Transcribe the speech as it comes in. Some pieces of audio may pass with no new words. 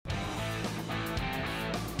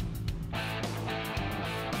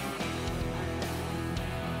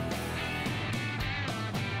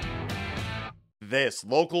This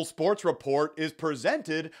local sports report is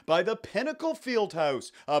presented by the Pinnacle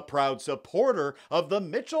Fieldhouse, a proud supporter of the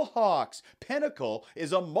Mitchell Hawks. Pinnacle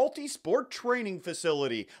is a multi-sport training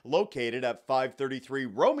facility located at 533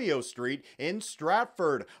 Romeo Street in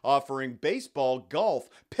Stratford, offering baseball, golf,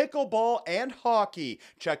 pickleball, and hockey.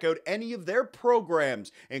 Check out any of their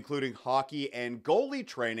programs, including hockey and goalie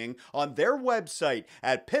training, on their website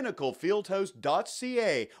at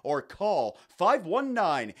pinnaclefieldhouse.ca or call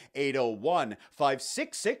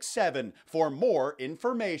 519-801-5667 for more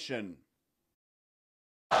information.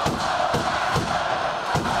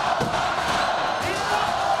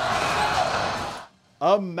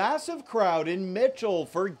 A massive crowd in Mitchell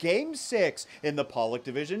for Game 6 in the Pollock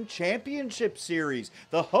Division Championship Series.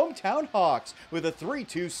 The hometown Hawks, with a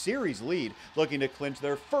 3-2 series lead, looking to clinch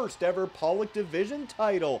their first ever Pollock Division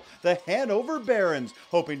title. The Hanover Barons,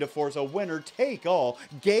 hoping to force a winner-take-all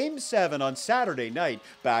Game 7 on Saturday night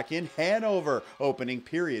back in Hanover. Opening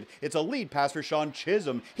period, it's a lead pass for Sean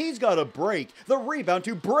Chisholm. He's got a break. The rebound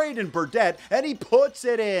to Braden Burdett, and he puts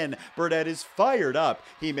it in. Burdett is fired up.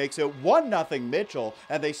 He makes it 1-0 Mitchell,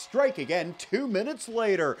 and they strike again 2 minutes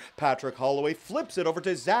later. Patrick Holloway flips it over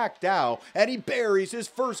to Zach Dow, and he buries his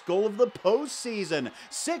first goal of the postseason.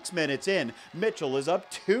 6 minutes in, Mitchell is up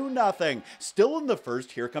 2-0. Still in the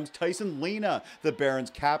first, here comes Tyson Lena. The Barons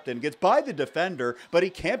captain gets by the defender, but he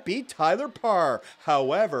can't beat Tyler Parr.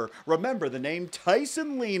 However, remember the name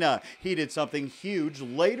Tyson Lena. He did something huge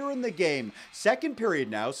later in the game. Second period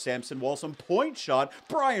now, Samson Walsum point shot.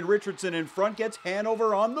 Brian Richardson in front gets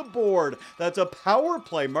Hanover on the board. That's a power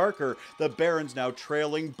play marker. The Barons now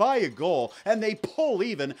trailing by a goal, and they pull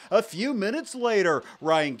even a few minutes later.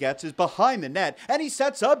 Ryan Getz is behind the net, and he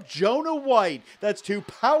sets up Jonah White. That's 2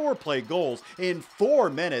 power play goals in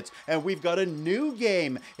 4 minutes, and we've got a new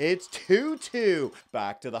game. It's 2-2.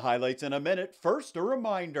 Back to the highlights in a minute. First, a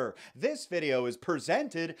reminder. This video is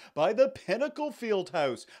presented by the Pinnacle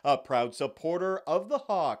Fieldhouse, a proud supporter of the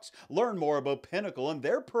Hawks. Learn more about Pinnacle and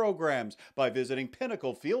their programs by visiting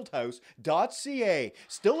pinnaclefieldhouse.ca.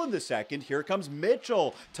 Still in the second, here comes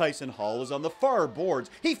Mitchell. Tyson Hall is on the far boards.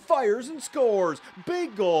 He fires and scores.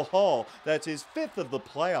 Big goal Hall. That's his 5th of the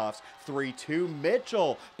playoffs. 3-2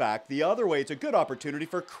 Mitchell. Back the other way. It's a good opportunity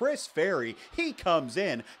for Chris Ferry. He comes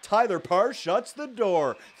in. Tyler Parr shuts the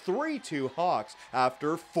door. 3-2 Hawks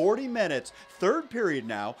after 40 minutes. Third period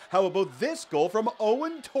now. How about this goal from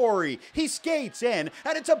Owen Torrey? He skates in,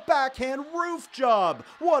 and it's a backhand roof job.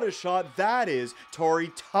 What a shot that is.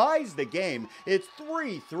 Torrey ties the game. It's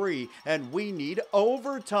 3-3, and we need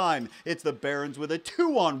overtime. It's the Barons with a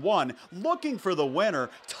 2-on-1 looking for the winner.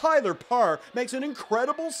 Tyler Parr makes an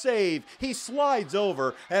incredible save. He slides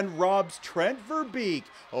over and robs Trent Verbeek.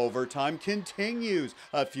 Overtime continues.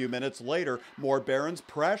 A few minutes later, more Barons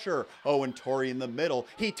pressure. Owen Torrey in the middle.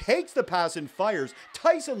 He takes the pass and fires.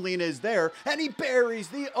 Tyson Lena is there, and he buries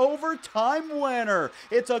the overtime winner.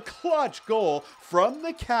 It's a clutch goal from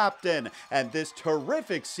the captain, and this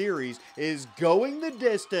terrific series is going the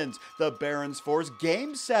distance. The Barons force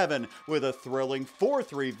Game 7 with a thrilling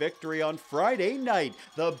 4-3 victory on Friday night.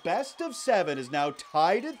 The best of 7 is now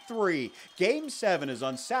tied at 3. Game 7 is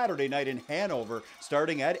on Saturday night in Hanover,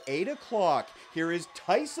 starting at 8 o'clock. Here is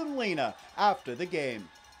Tyson Lena after the game.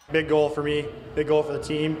 Big goal for me, big goal for the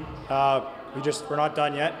team. We're not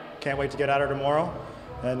done yet. Can't wait to get at her tomorrow.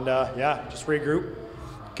 And yeah, just regroup,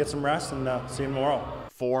 get some rest, and see you tomorrow.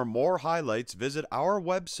 For more highlights, visit our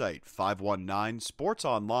website,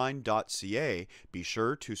 519sportsonline.ca. Be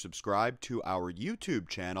sure to subscribe to our YouTube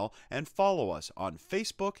channel and follow us on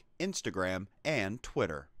Facebook, Instagram, and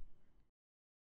Twitter.